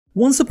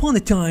Once upon a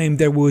time,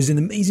 there was an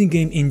amazing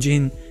game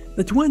engine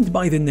that went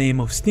by the name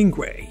of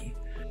Stingray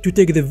to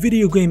take the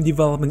video game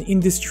development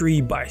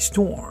industry by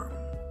storm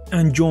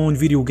and join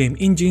video game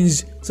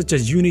engines such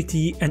as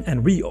Unity and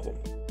Unreal.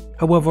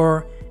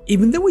 However,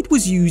 even though it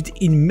was used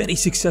in many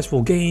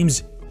successful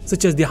games,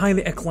 such as the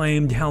highly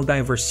acclaimed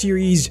Helldivers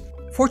series,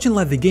 fortune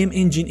led the game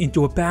engine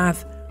into a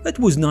path that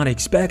was not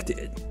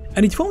expected,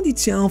 and it found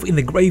itself in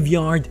the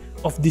graveyard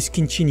of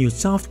discontinued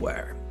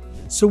software.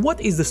 So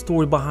what is the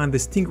story behind the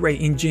Stingray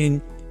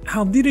engine?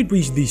 How did it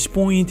reach this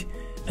point?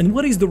 And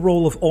what is the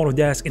role of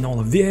Autodesk in all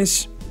of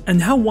this? And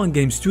how one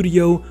game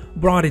studio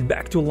brought it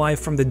back to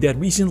life from the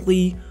dead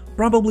recently,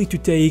 probably to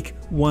take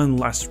one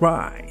last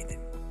ride.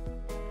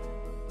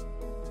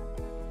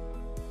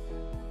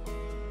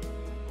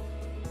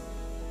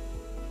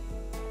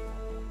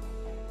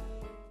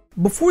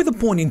 Before the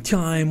point in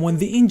time when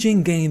the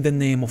engine gained the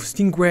name of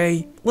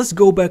Stingray, let's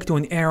go back to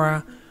an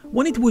era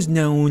when it was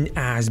known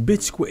as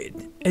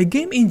BitSquid, a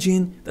game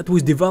engine that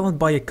was developed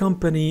by a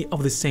company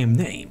of the same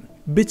name,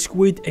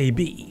 BitSquid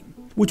AB,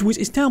 which was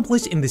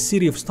established in the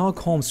city of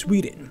Stockholm,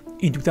 Sweden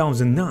in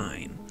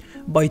 2009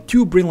 by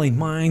two brilliant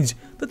minds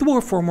that were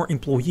former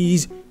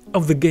employees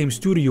of the game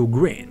studio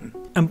Grin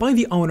and by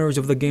the owners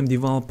of the game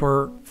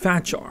developer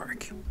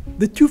Fatshark.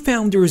 The two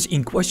founders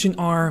in question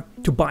are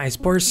Tobias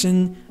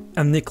Persson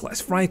and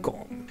Niklas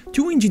Freikel,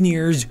 two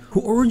engineers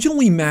who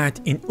originally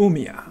met in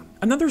Umeå,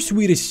 another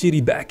Swedish city,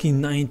 back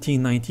in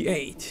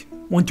 1998,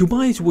 when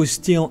Tobias was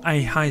still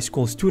a high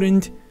school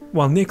student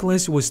while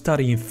Niklas was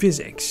studying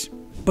physics.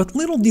 But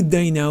little did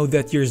they know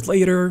that years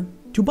later,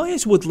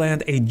 Tobias would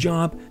land a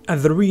job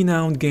at the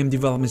renowned game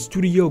development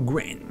studio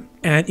Grin,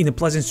 and in a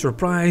pleasant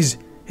surprise,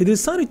 he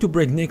decided to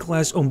bring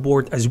Niklas on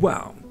board as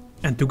well,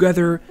 and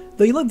together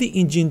they led the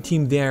engine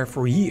team there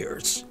for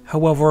years.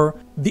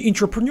 However, the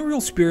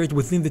entrepreneurial spirit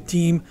within the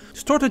team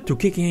started to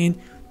kick in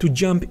to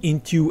jump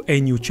into a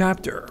new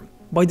chapter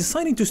by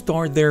deciding to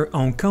start their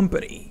own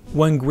company.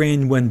 When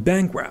Grin went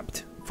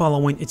bankrupt,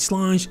 following its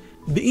launch,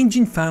 the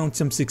engine found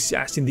some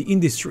success in the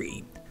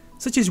industry,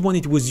 such as when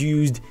it was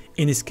used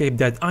in Escape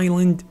Dead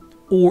Island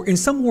or in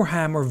some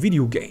Warhammer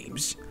video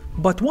games.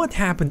 But what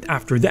happened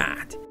after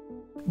that?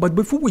 But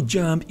before we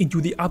jump into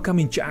the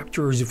upcoming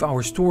chapters of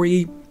our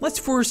story, let's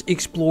first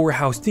explore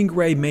how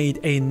Stingray made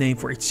a name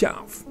for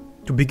itself.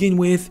 To begin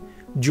with,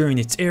 during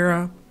its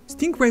era,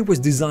 Stingray was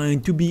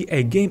designed to be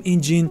a game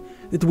engine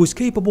that was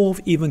capable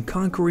of even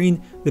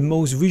conquering the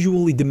most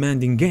visually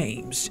demanding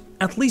games,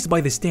 at least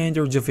by the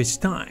standards of its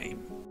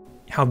time.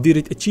 How did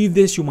it achieve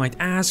this, you might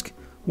ask?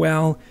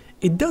 Well,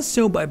 it does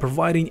so by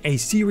providing a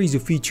series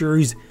of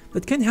features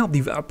that can help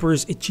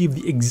developers achieve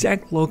the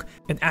exact look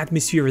and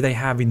atmosphere they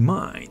have in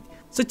mind,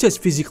 such as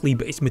physically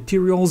based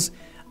materials,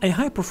 a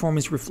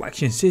high-performance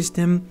reflection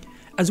system,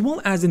 as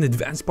well as an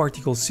advanced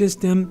particle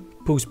system,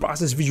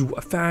 post-process visual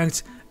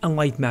effects, and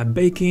light map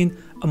baking,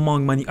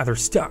 among many other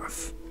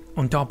stuff.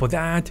 On top of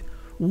that,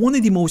 one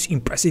of the most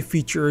impressive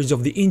features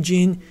of the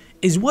engine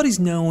is what is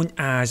known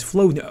as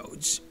flow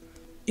nodes.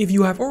 If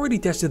you have already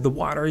tested the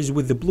waters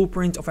with the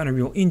blueprint of an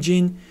Unreal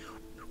Engine,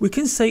 we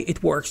can say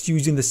it works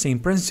using the same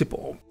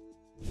principle.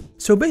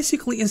 So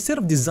basically, instead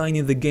of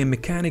designing the game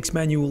mechanics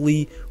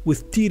manually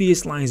with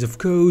tedious lines of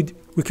code,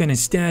 we can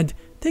instead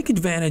take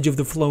advantage of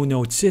the flow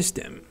node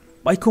system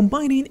by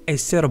combining a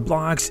set of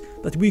blocks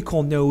that we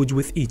call nodes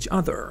with each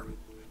other.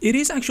 It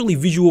is actually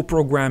visual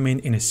programming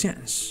in a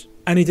sense,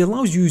 and it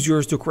allows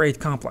users to create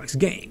complex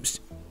games,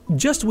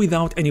 just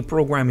without any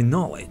programming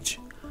knowledge.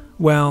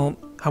 Well,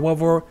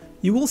 however,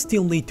 you will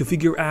still need to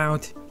figure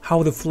out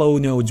how the flow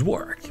nodes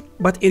work,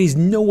 but it is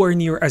nowhere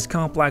near as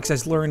complex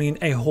as learning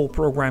a whole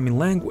programming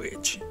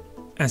language.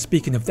 And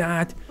speaking of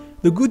that,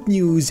 the good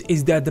news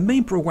is that the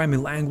main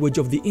programming language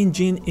of the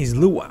engine is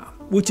Lua,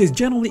 which is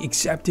generally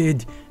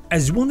accepted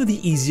as one of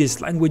the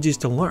easiest languages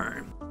to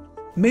learn,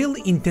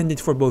 mainly intended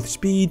for both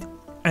speed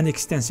and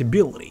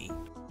extensibility.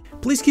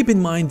 Please keep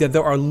in mind that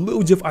there are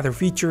loads of other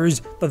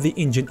features that the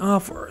engine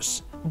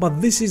offers,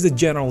 but this is the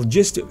general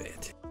gist of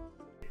it.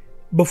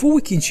 Before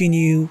we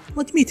continue,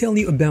 let me tell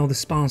you about the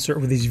sponsor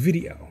of this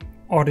video,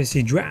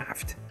 Articy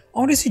Draft.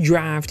 Articy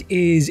Draft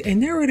is a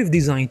narrative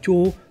design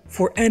tool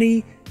for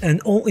any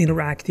and all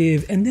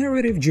interactive and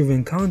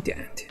narrative-driven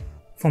content,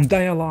 from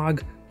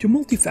dialogue to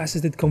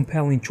multifaceted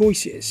compelling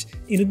choices,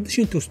 in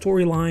addition to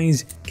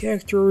storylines,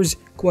 characters,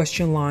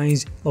 question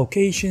lines,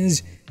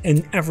 locations,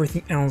 and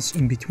everything else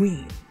in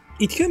between.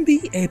 It can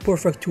be a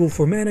perfect tool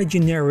for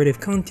managing narrative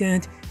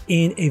content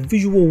in a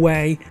visual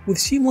way with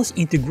seamless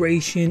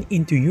integration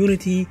into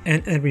Unity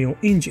and Unreal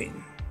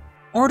Engine.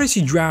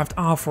 Articy Draft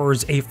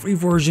offers a free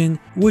version,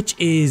 which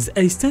is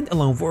a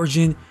standalone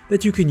version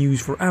that you can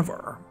use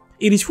forever.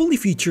 It is fully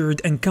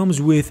featured and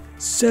comes with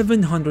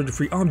 700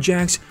 free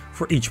objects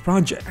for each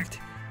project,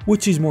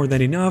 which is more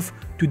than enough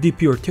to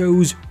dip your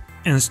toes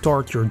and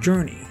start your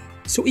journey.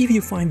 So if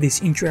you find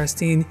this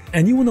interesting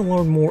and you want to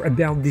learn more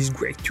about this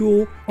great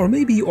tool, or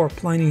maybe you are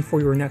planning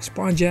for your next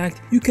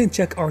project, you can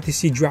check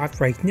Articy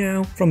Draft right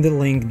now from the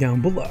link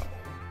down below.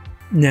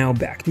 Now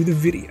back to the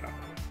video.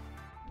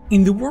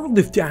 In the world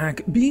of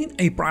tech, being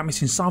a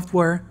promising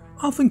software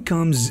often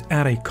comes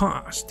at a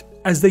cost,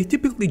 as they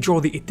typically draw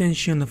the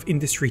attention of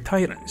industry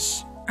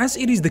titans, as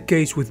it is the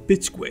case with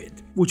Bitsquid,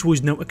 which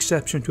was no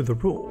exception to the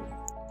rule.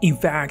 In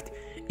fact,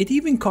 it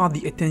even caught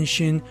the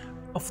attention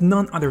of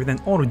none other than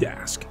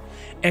Autodesk,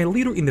 a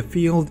leader in the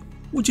field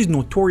which is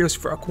notorious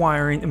for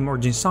acquiring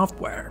emerging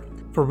software,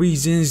 for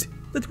reasons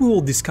that we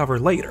will discover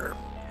later.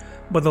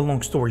 But the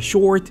long story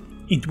short,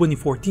 in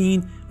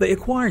 2014 they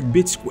acquired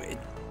Bitsquid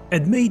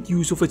and made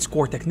use of its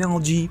core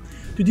technology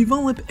to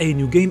develop a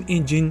new game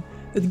engine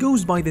that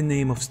goes by the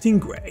name of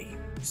Stingray.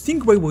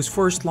 Stingray was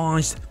first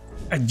launched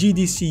at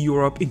GDC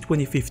Europe in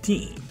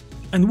 2015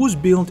 and was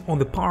built on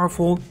the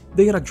powerful,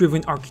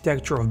 data-driven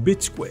architecture of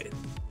Bitsquid.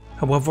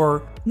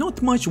 However,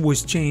 not much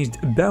was changed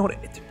about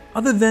it,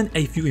 other than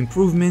a few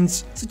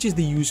improvements such as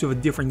the use of a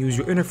different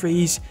user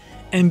interface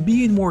and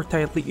being more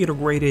tightly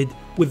integrated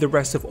with the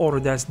rest of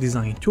Autodesk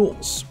design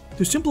tools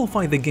to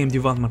simplify the game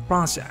development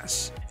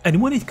process. And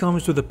when it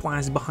comes to the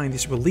plans behind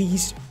this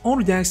release,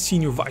 Autodesk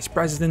Senior Vice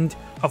President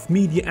of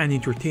Media and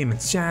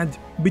Entertainment said,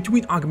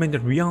 between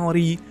augmented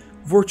reality,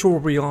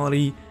 virtual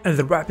reality, and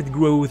the rapid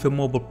growth of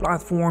mobile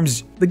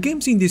platforms, the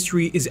games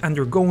industry is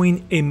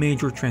undergoing a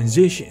major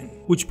transition,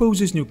 which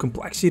poses new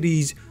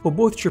complexities for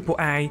both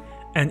AAA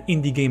and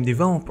indie game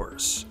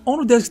developers.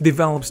 Autodesk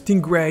developed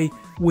Stingray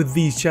with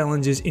these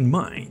challenges in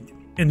mind,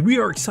 and we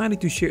are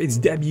excited to share its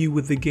debut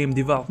with the game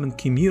development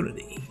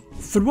community.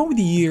 Throughout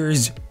the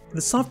years,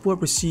 the software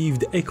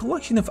received a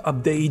collection of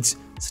updates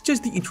such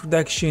as the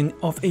introduction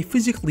of a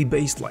physically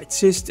based light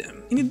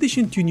system, in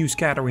addition to new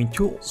scattering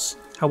tools.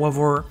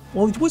 However,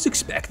 while it was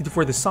expected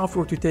for the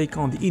software to take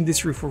on the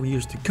industry for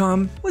years to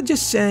come, let's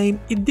just say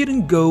it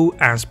didn't go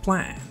as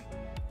planned.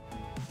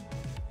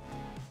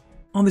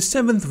 On the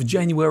 7th of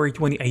January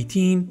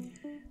 2018,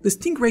 the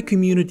Stingray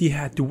community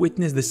had to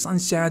witness the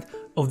sunset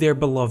of their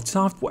beloved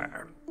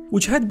software,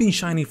 which had been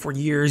shining for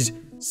years,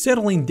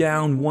 settling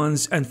down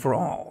once and for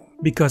all,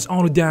 because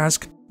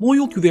Autodesk,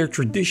 loyal to their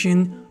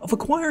tradition of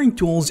acquiring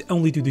tools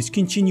only to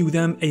discontinue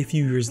them a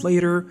few years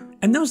later,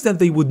 announced that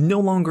they would no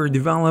longer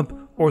develop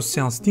or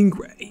sell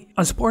Stingray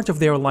as part of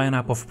their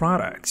lineup of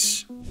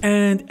products.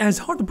 And as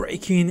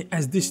heartbreaking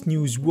as this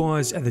news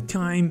was at the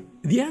time,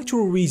 the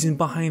actual reason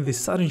behind the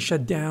sudden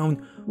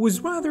shutdown was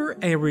rather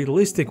a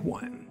realistic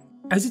one,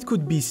 as it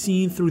could be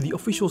seen through the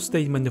official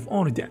statement of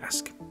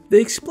Autodesk. They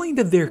explained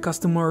that their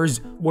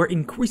customers were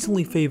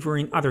increasingly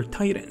favoring other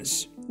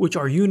titans, which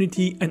are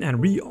Unity and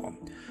Unreal,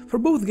 for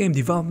both game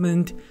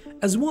development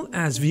as well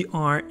as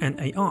VR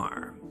and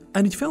AR,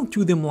 and it felt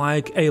to them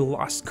like a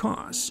lost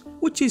cause,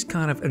 which is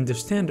kind of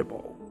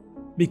understandable.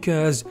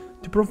 Because,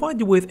 to provide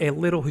you with a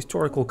little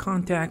historical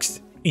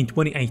context, in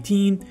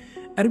 2018,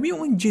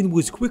 Unreal Engine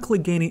was quickly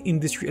gaining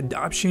industry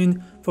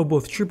adoption for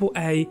both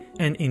AAA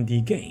and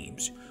indie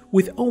games,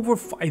 with over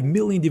 5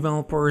 million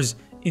developers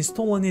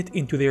installing it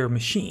into their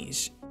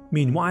machines.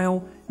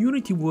 Meanwhile,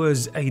 Unity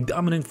was a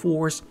dominant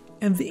force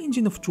and the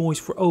engine of choice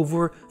for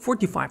over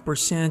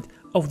 45%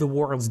 of the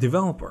world's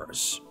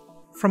developers.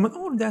 From an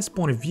Autodesk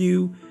point of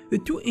view, the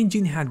two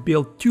engines had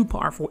built two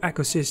powerful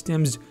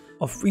ecosystems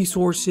of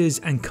resources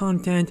and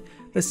content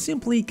that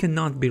simply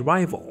cannot be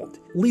rivaled,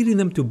 leading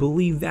them to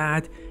believe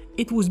that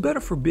it was better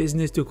for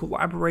business to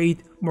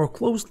collaborate more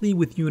closely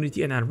with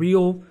Unity and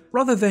Unreal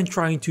rather than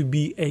trying to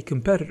be a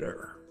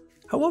competitor.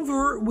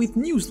 However, with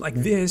news like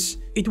this,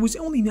 it was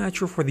only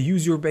natural for the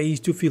user base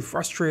to feel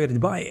frustrated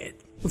by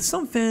it, with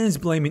some fans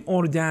blaming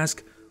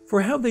Autodesk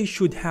for how they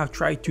should have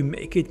tried to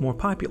make it more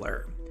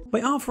popular,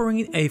 by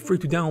offering a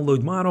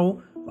free-to-download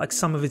model like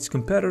some of its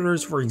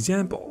competitors, for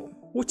example,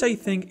 which I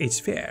think is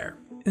fair,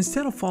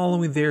 instead of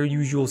following their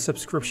usual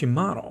subscription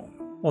model,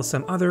 while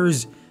some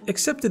others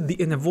accepted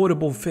the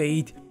unavoidable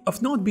fate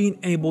of not being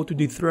able to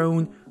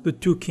dethrone the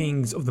two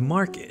kings of the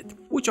market,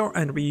 which are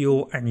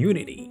Unreal and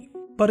Unity.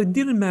 But it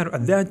didn't matter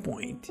at that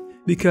point,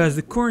 because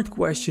the current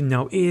question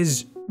now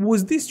is,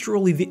 was this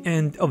truly the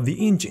end of the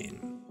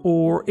engine,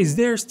 or is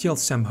there still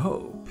some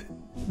hope?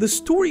 The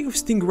story of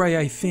Stingray,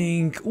 I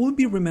think, will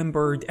be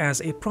remembered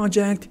as a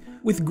project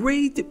with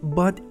great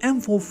but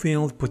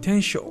unfulfilled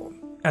potential,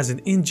 as an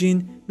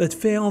engine that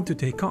failed to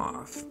take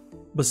off.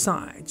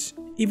 Besides,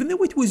 even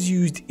though it was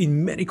used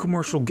in many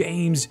commercial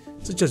games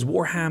such as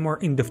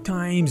Warhammer End of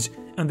Times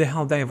and the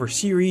Helldivers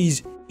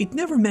series, it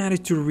never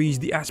managed to reach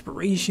the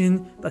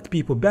aspiration that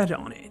people bet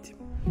on it.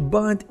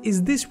 But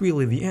is this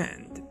really the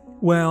end?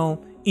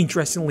 Well,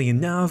 interestingly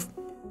enough,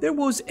 there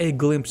was a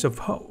glimpse of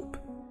hope,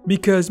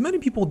 because many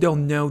people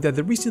don't know that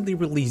the recently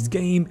released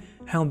game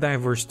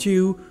Helldivers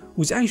 2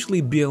 was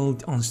actually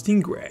built on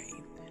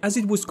Stingray, as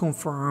it was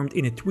confirmed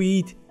in a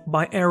tweet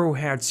by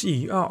Arrowhead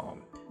CEO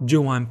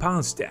Johan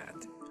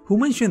Poundstad, who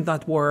mentioned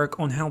that work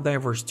on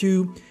Helldivers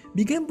 2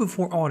 began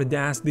before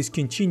Autodesk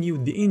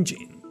discontinued the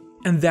engine,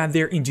 and that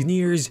their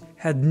engineers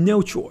had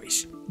no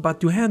choice but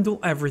to handle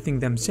everything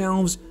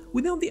themselves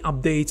without the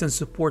updates and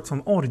support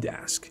from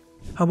Autodesk.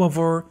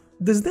 However,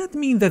 does that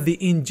mean that the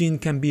engine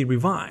can be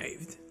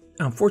revived?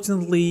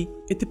 Unfortunately,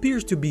 it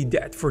appears to be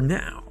dead for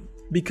now,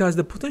 because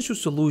the potential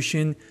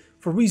solution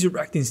for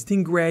resurrecting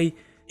Stingray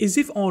is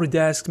if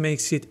Autodesk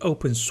makes it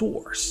open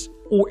source,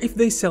 or if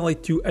they sell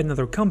it to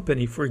another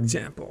company, for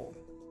example.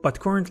 But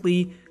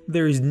currently,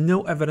 there is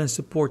no evidence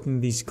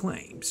supporting these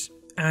claims,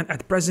 and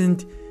at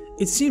present,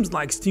 it seems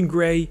like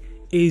Stingray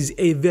is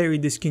a very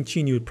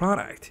discontinued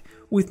product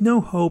with no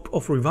hope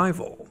of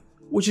revival,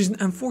 which is an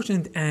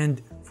unfortunate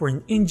end for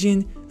an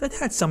engine that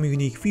had some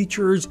unique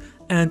features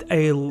and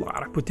a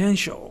lot of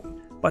potential.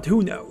 But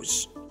who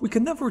knows? We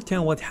can never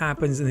tell what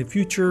happens in the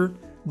future,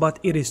 but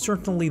it is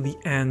certainly the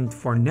end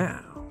for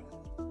now.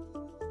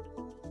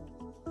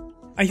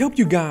 I hope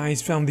you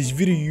guys found this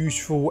video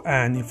useful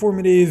and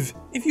informative.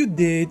 If you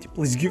did,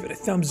 please give it a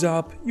thumbs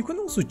up. You can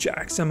also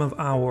check some of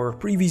our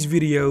previous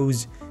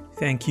videos.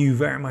 Thank you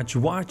very much for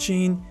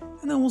watching,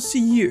 and I will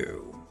see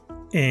you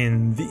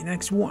in the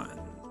next one.